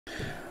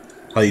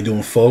How you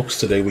doing, folks?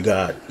 Today we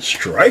got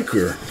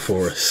Striker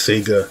for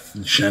Sega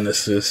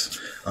Genesis,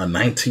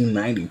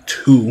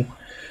 1992,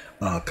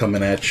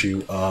 coming at you.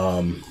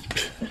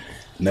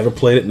 Never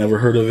played it, never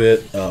heard of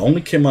it.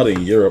 Only came out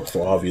in Europe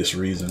for obvious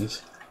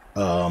reasons.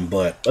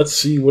 But let's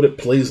see what it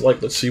plays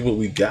like. Let's see what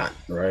we got,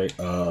 right?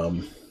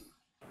 All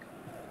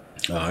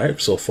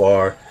right, so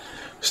far,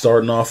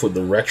 starting off with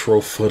the retro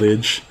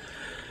footage.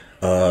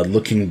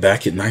 Looking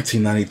back at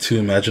 1992,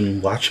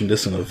 imagine watching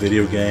this in a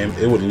video game.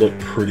 It would look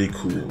pretty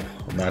cool.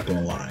 I'm not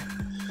gonna lie.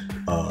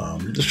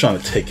 Just trying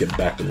to take it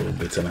back a little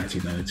bit to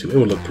 1992. It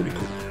would look pretty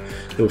cool.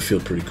 It would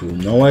feel pretty cool.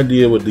 No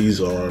idea what these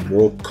are.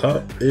 World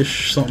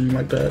Cup-ish, something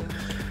like that.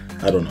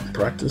 I don't know.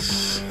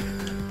 Practice.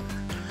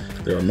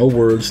 There are no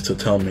words to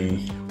tell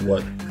me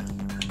what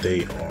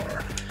they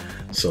are.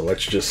 So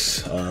let's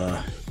just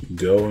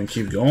go and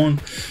keep going.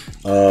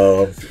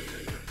 We'll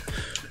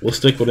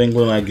stick with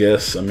England, I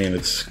guess. I mean,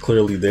 it's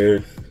clearly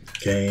their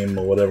game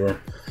or whatever.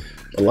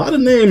 A lot of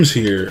names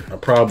here I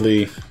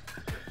probably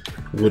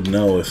would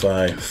know if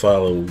I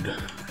followed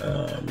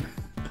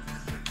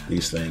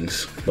these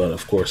things. But,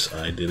 of course,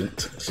 I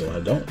didn't, so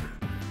I don't.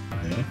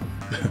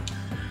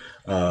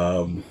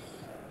 Yeah.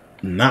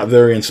 Not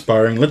very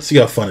inspiring. Let's see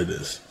how fun it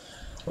is.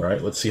 All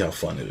right, let's see how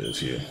fun it is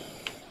here.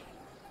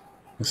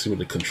 Let's see what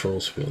the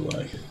controls feel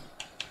like.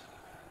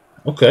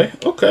 Okay,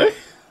 okay.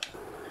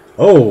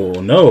 Oh,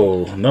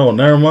 no,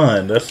 never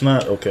mind. That's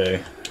not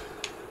okay.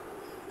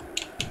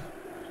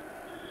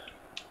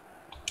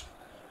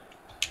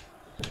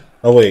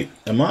 Oh, wait,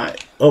 am I?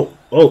 Oh,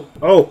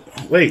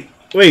 wait.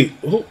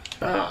 Who?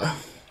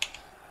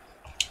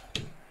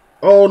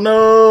 Oh,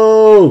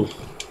 no.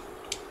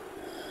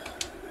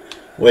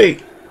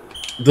 Wait,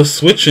 the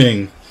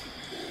switching,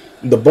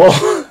 the ball,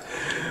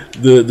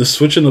 the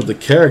switching of the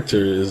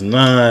character is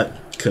not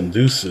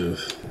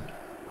conducive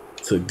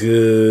to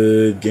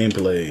good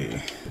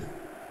gameplay.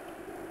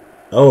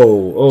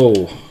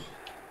 Oh!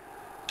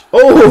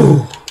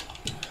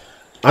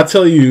 I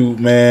tell you,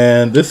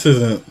 man, this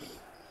isn't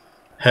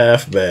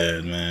half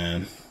bad,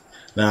 man.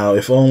 Now,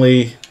 if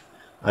only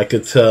I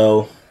could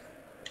tell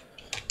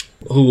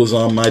who was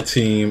on my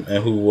team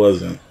and who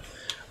wasn't.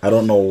 I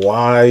don't know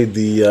why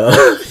the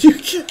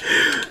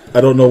I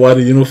don't know why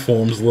the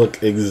uniforms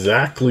look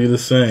exactly the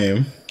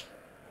same.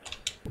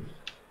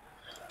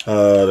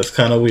 That's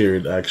kind of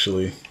weird,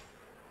 actually.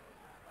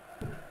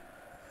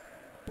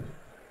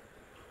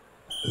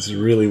 It's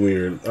really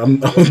weird. I'm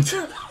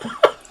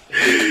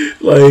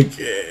like,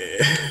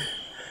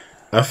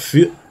 I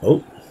feel.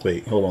 Oh,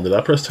 wait, hold on. Did I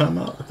press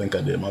timeout? I think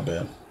I did. My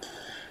bad.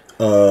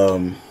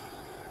 I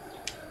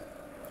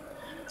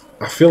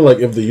feel like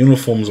if the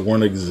uniforms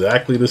weren't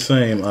exactly the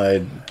same,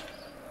 I'd.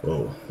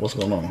 Whoa, what's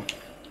going on?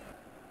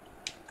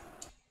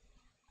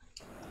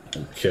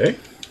 Okay, I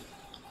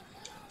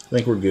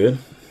think we're good.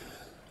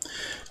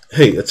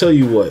 Hey, I tell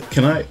you what.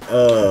 Can I?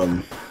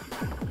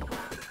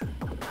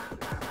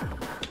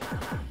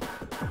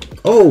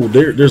 Oh,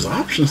 there's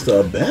options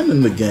to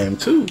abandon the game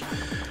too.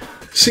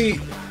 See,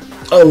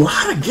 a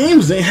lot of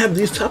games they have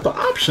these type of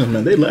options,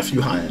 man. They left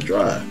you high and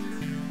dry.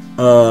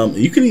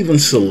 You can even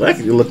select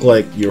it. Look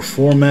like your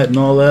format and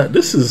all that.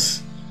 This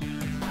is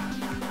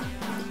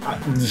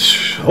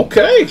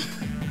okay.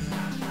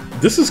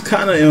 This is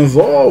kind of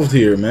involved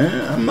here,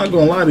 man. I'm not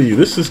gonna lie to you.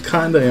 This is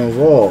kind of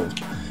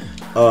involved.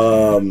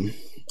 I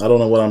don't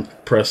know what I'm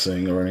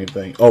pressing or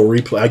anything. Oh,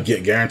 replay. I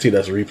get guaranteed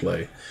that's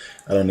replay.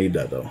 I don't need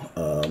that though.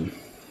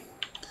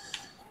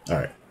 All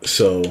right,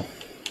 so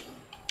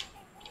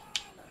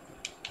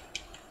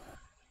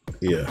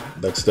yeah,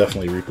 that's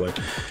definitely replay.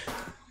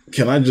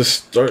 Can I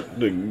just start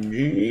the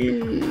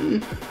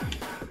game?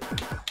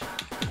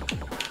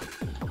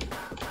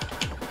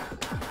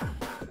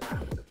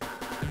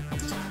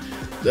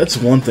 That's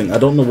one thing. I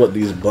don't know what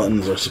these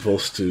buttons are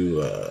supposed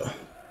to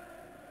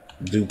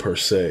do per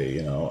se.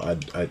 You know, I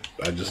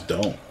just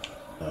don't.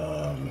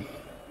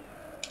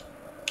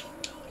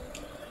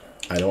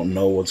 I don't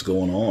know what's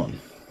going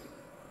on.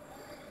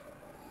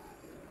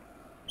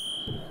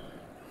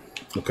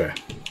 Okay.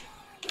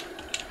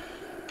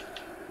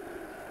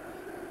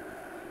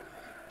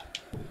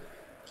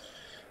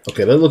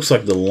 Okay, that looks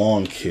like the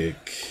long kick.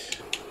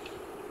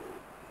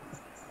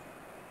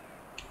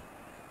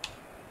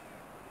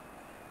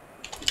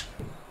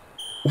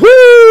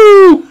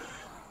 Woo!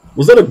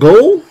 Was that a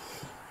goal?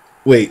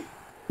 Wait.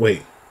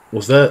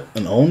 Was that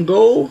an own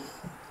goal?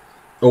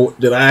 Or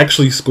did I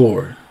actually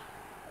score?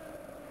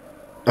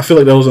 I feel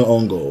like that was an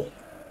own goal.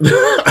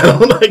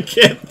 I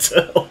can't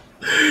tell.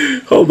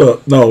 Hold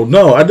up.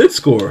 No, I did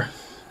score.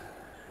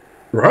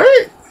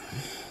 Right?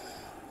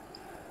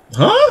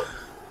 Huh?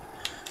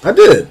 I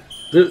did.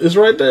 It's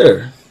right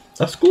there.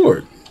 I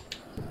scored.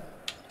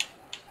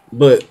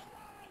 But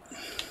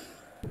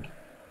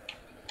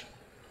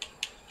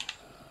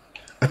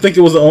I think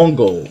it was an own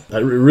goal. I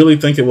really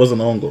think it was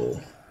an own goal.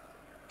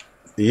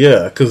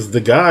 Yeah, because the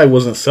guy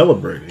wasn't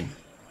celebrating.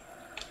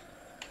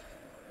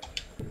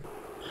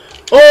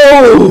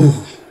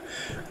 Oh!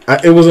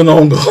 It was an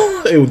own goal.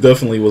 It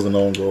definitely was an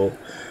own goal.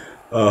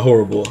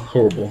 Horrible.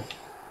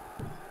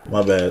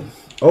 My bad.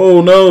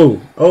 Oh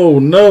no! Oh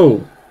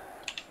no!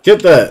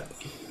 Get that!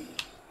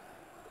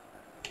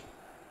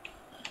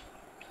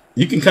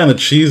 You can kind of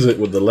cheese it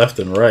with the left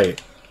and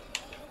right.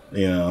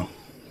 You know.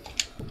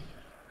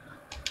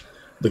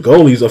 The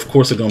goalies, of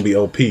course, are going to be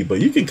OP, but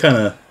you can kind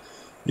of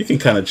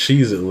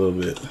cheese it a little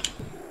bit.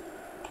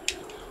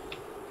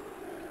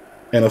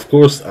 And of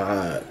course,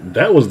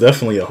 that was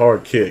definitely a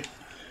hard kick.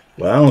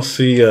 But I don't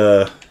see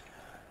the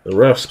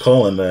refs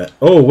calling that.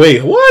 Oh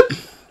wait, what?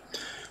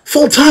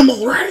 Full time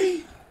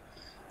already?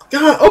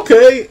 God,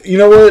 okay. You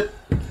know what?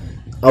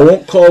 I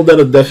won't call that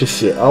a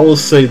deficit. I will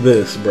say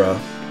this, bro.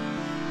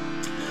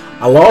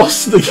 I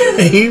lost the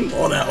game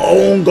on that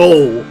own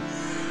goal.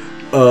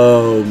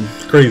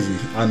 Crazy,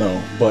 I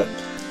know, but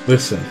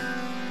listen,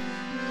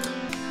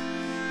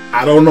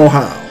 I don't know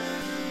how,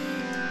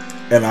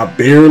 and I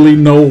barely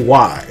know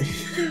why,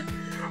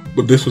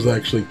 but this was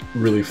actually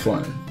really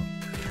fun.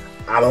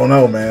 I don't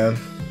know, man.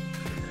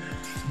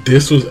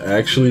 This was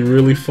actually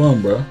really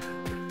fun, bro.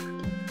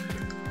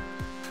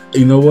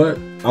 You know what?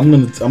 I'm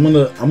gonna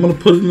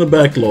put it in the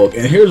backlog,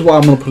 and here's why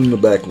I'm gonna put it in the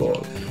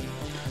backlog.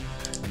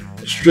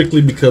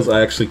 Strictly because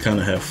I actually kind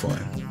of have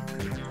fun.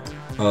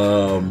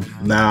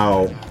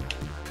 Now,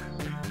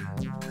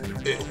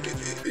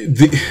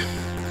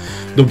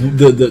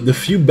 the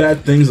few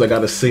bad things I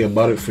gotta say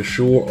about it for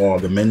sure are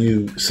the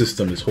menu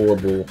system is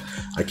horrible.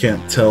 I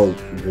can't tell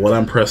what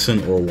I'm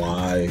pressing or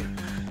why.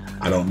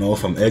 I don't know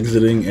if I'm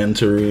exiting,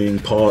 entering,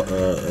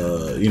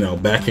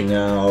 backing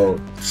out,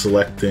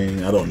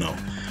 selecting. I don't know.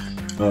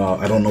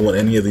 I don't know what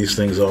any of these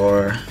things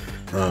are.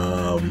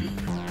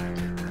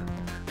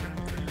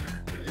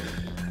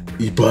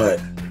 But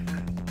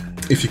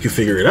if you can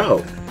figure it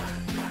out,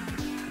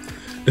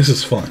 this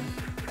is fun,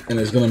 and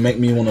it's gonna make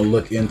me want to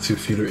look into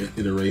future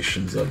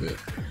iterations of it.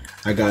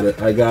 I gotta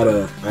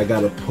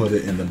put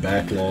it in the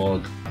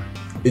backlog.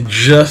 It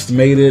just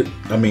made it.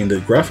 I mean, the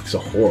graphics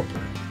are horrible.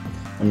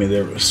 I mean,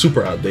 they're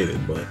super outdated,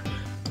 but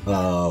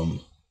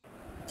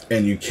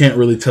and you can't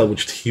really tell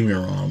which team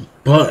you're on.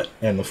 But,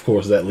 and of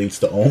course that leads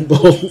to own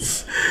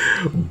goals.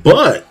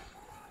 but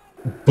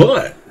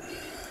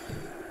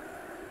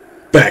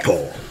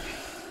backlog.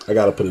 I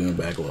gotta put it in the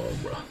backlog,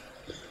 bro.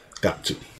 Got to.